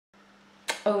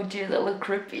Oh geez, I look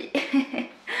creepy.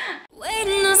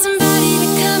 Waiting on somebody to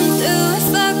come through and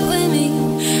fuck with me.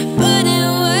 Put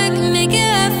in work and make it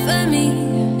up for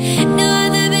me. No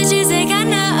other bitches they got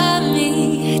none of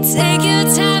me. Take your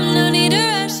time, no need to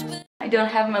rush. I don't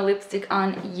have my lipstick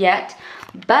on yet,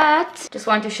 but just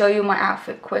want to show you my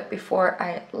outfit quick before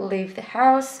I leave the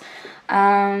house.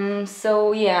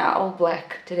 So yeah, all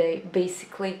black today,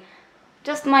 basically.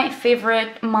 Just my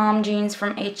favorite mom jeans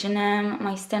from H&M,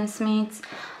 my Stan Smiths,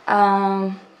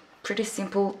 pretty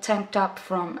simple tank top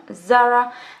from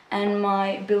Zara, and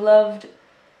my beloved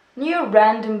new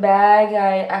random bag.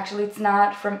 Actually it's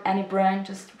not from any brand,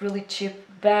 just really cheap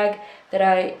bag that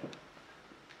I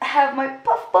have my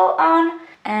puffball on.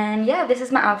 And yeah, this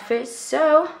is my outfit.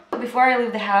 So before I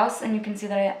leave the house, and you can see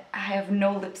that I have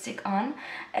no lipstick on,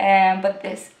 but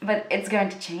it's going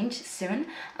to change soon.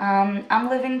 I'm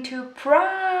leaving to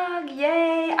Prague.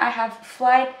 Yay! I have a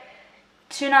flight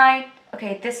tonight.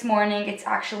 Okay, this morning it's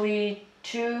actually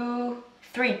 3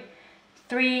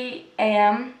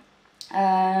 a.m.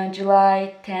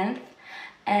 July 10th.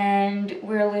 And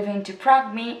we're leaving to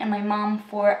Prague, me and my mom,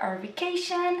 for our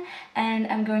vacation, and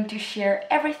I'm going to share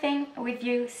everything with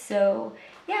you. So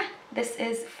yeah, this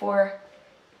is for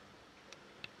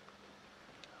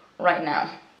right now.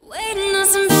 Waiting on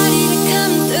somebody to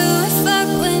come through and fuck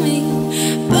with me.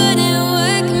 Put in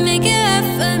work and make it up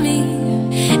for me.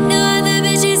 No other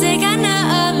bitches they got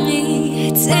none of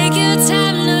me. Take your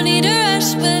time, no need to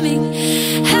rush with me.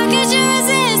 How could you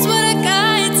resist what I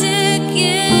got to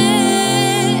give?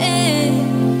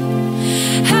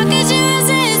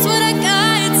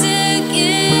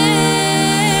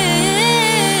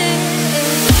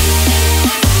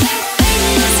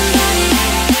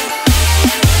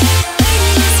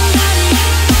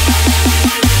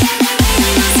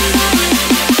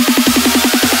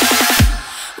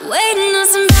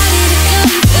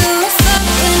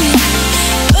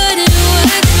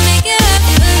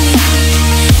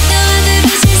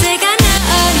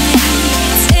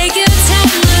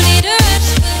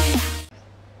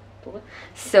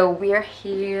 So we're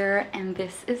here, and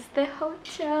this is the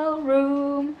hotel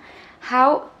room.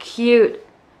 How cute!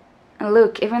 And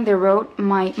look, even they wrote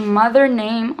my mother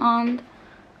name on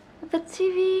the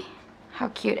TV. How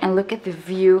cute! And look at the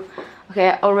view.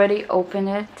 Okay, I already opened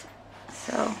it,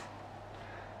 so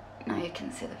now you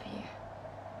can see the view.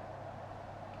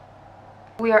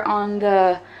 We are on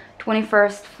the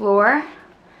 21st floor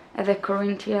at the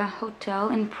Corinthia Hotel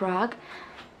in Prague.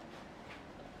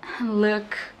 And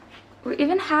look, we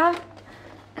even have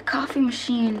a coffee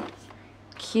machine.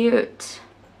 Cute.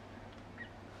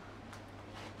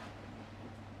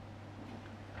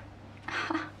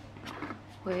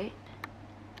 Wait.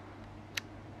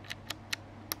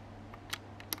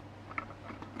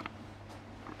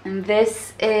 And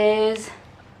this is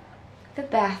the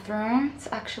bathroom. It's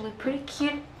actually pretty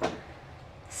cute.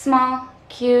 Small,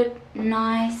 cute,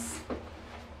 nice.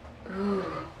 Ooh,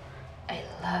 I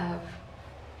love.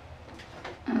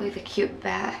 With a cute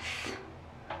bath.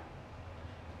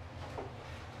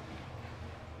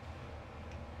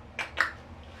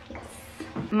 Yes.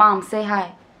 Mom, say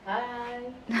hi. Hi.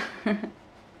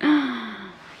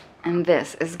 And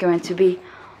this is going to be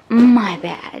my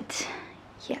bed.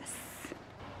 Yes.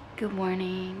 Good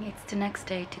morning. It's the next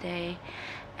day today,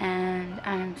 and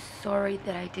I'm sorry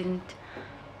that I didn't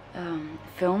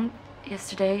film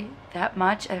yesterday that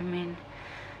much. I mean,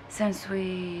 since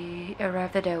we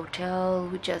arrived at the hotel,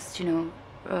 we just,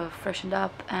 freshened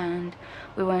up and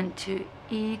we went to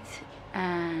eat,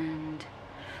 and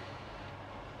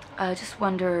I just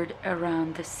wandered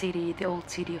around the city, the old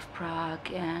city of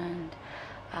Prague, and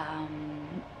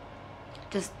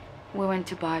just we went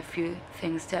to buy a few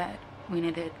things that we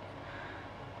needed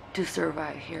to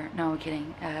survive here. No, I'm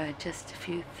kidding. Just a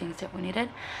few things that we needed.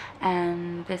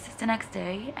 And this is the next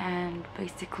day, and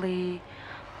basically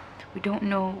we don't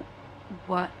know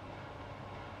what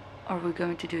are we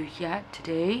going to do yet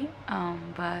today,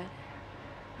 but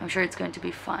I'm sure it's going to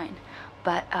be fine.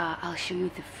 But I'll show you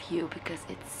the view because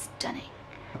it's stunning.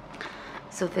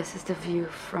 So this is the view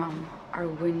from our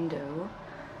window,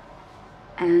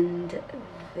 and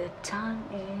the time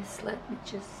is, let me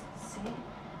just see,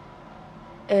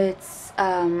 it's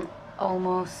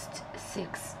almost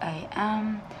 6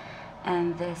 a.m.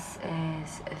 and this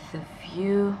is the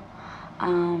view.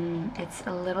 It's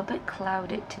a little bit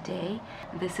clouded today.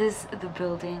 This is the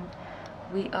building.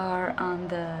 We are on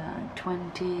the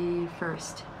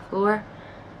 21st floor,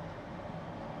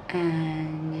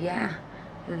 and yeah,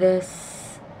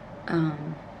 this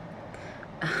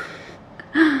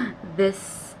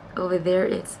this over there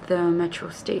is the metro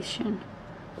station,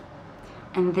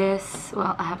 and this,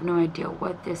 well, I have no idea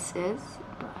what this is,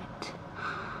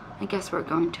 I guess we're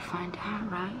going to find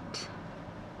out, right?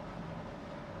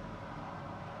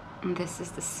 And this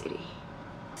is the city.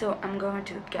 So I'm going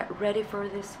to get ready for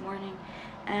this morning,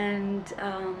 and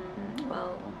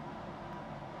well,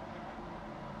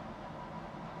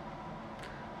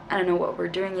 I don't know what we're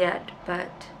doing yet,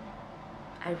 but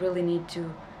I really need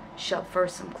to shop for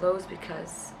some clothes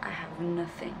because I have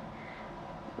nothing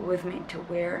with me to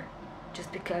wear,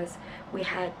 just because we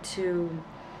had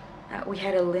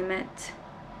a limit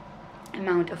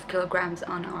amount of kilograms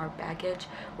on our baggage,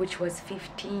 which was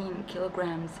 15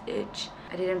 kilograms each.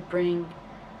 I didn't bring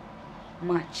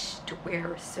much to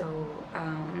wear, so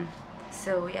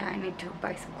yeah, I need to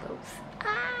buy some clothes.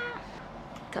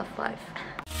 Tough life.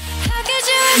 How could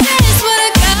you resist what I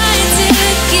got to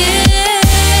give?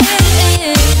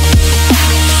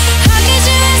 How could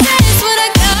you resist what I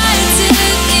got to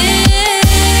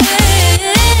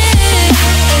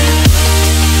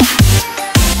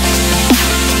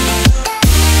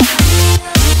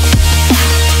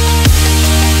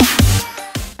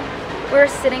We're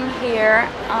sitting here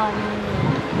on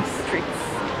the streets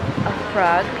of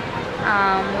Prague.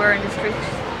 We're in the street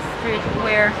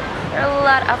where there are a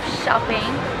lot of shopping,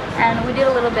 and we did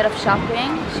a little bit of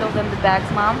shopping. Show them the bags,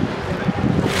 Mom.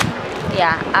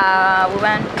 Yeah, we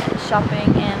went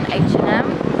shopping in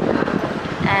H&M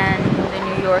and the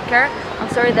New Yorker. I'm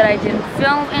sorry that I didn't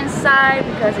film inside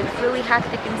because it's really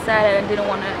hectic inside and I didn't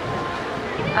want to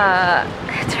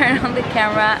turn on the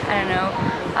camera. I don't know,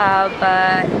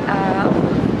 but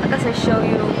I guess I'll show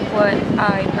you what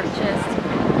I purchased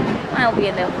when I'll be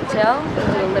in the hotel.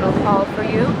 I'll do a little haul for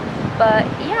you. But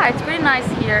yeah, it's pretty nice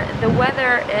here. The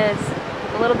weather is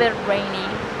a little bit rainy,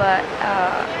 but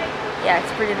yeah,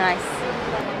 it's pretty nice.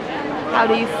 How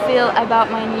do you feel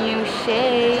about my new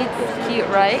shades? Cute,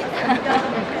 right?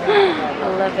 I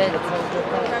love it.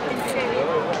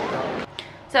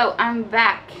 So I'm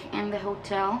back in the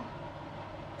hotel,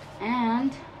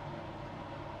 and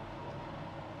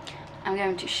I'm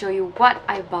going to show you what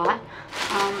I bought.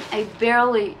 I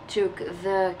barely took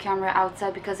the camera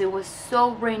outside because it was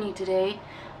so rainy today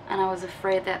and I was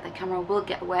afraid that the camera will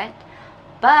get wet,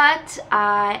 but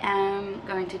I am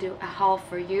going to do a haul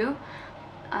for you.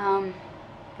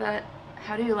 But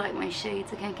how do you like my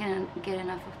shades? I can't get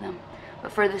enough of them,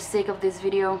 but for the sake of this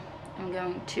video I'm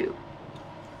going to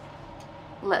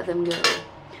let them go.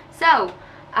 So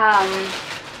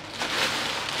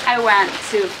I went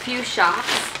to a few shops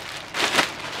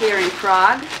here in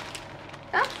Prague,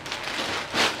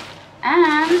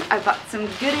 and I bought some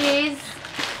goodies.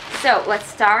 So let's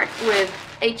start with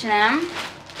H&M.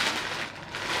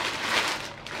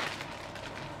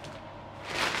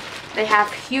 They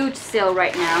have huge sale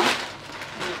right now,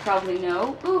 you probably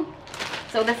know. Ooh.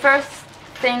 So the first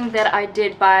thing that I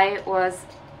did buy was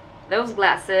those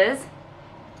glasses.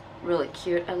 Really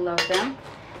cute, I love them.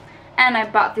 And I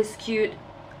bought this cute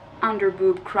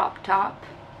underboob crop top,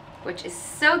 which is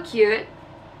so cute.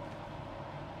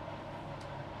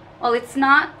 Well, it's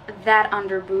not that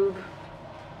underboob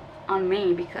on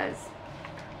me because,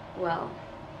 well.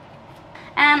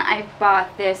 And I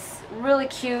bought this really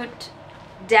cute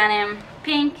denim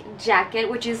pink jacket,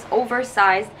 which is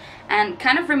oversized and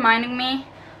kind of reminding me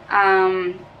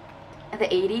the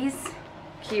 80s.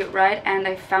 Cute, right? And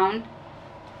I found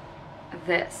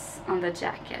this on the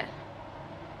jacket.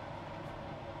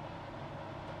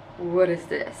 What is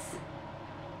this?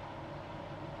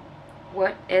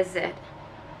 What is it?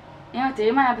 يا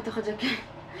ترى ما عم بتاخد جاكيت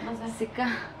سكة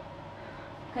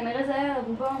كنغير زي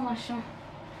بوبا وماشو.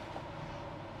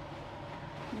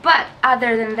 But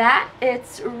other than that,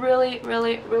 it's really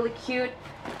cute.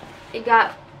 It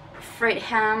got frayed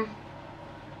hem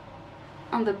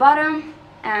on the bottom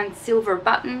and silver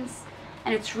buttons,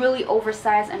 and it's really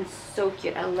oversized and so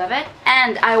cute. I love it.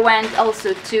 And I went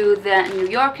also to the New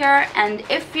Yorker, and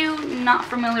if you're not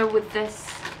familiar with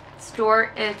this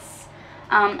store, it's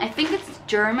I think it's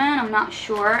German, I'm not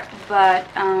sure, but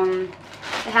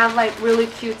they have like really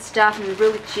cute stuff and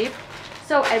really cheap.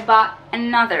 So I bought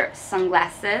another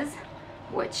sunglasses,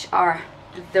 which are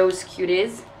those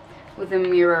cuties with the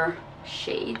mirror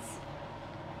shades.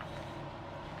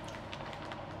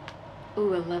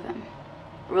 Ooh, I love them.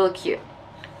 Really cute.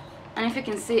 And if you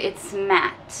can see, it's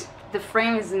matte. The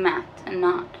frame is matte and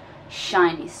not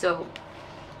shiny, so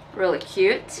really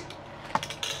cute.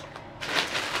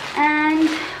 And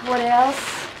what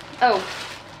else? Oh,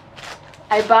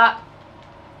 I bought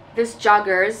these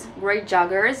joggers, gray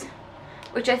joggers,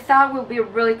 which I thought would be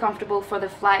really comfortable for the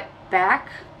flight back.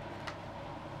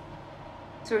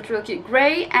 So it's really cute.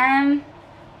 Gray, and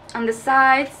on the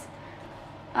sides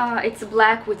it's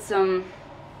black with some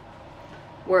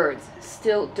words.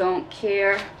 Still don't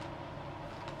care.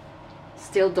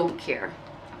 still don't care.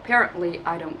 Apparently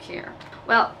I don't care.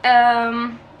 Well,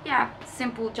 yeah,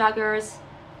 simple joggers,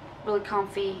 really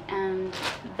comfy, and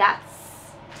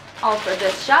that's all for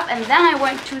this shop. And then I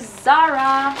went to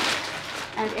Zara,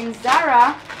 and in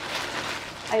Zara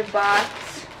I bought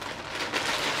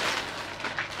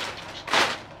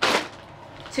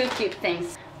two cute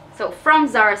things. So from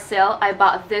Zara sale I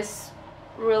bought this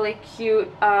really cute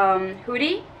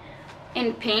hoodie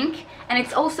in pink, and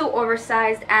it's also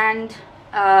oversized, and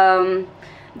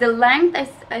the length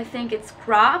I think it's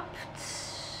cropped,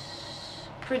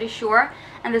 pretty sure,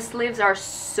 and the sleeves are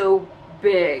so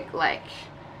big, like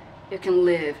you can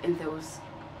live in those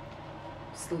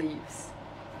sleeves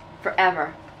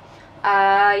forever.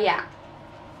 Yeah,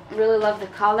 really love the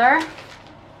color,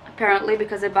 apparently,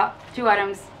 because I bought two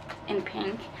items in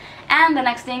pink. And the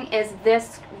next thing is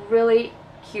this really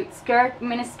cute skirt,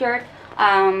 mini skirt,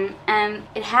 and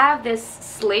it have this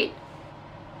slit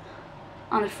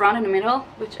on the front and the middle,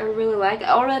 which I really like. I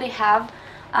already have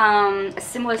a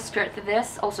similar skirt to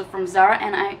this, also from Zara,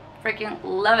 and I freaking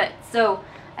love it. So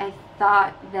I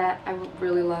thought that I would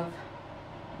really love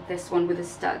this one with the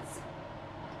studs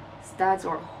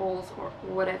or holes or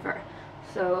whatever.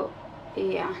 So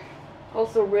yeah,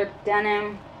 also ripped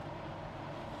denim,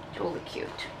 totally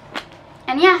cute.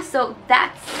 And yeah, so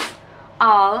that's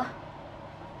all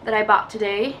that I bought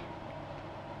today.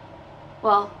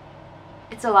 Well,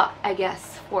 it's a lot, I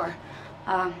guess, for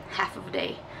half of a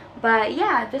day. But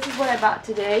yeah, this is what I bought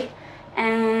today.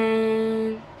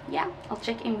 And yeah, I'll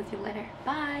check in with you later.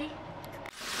 Bye!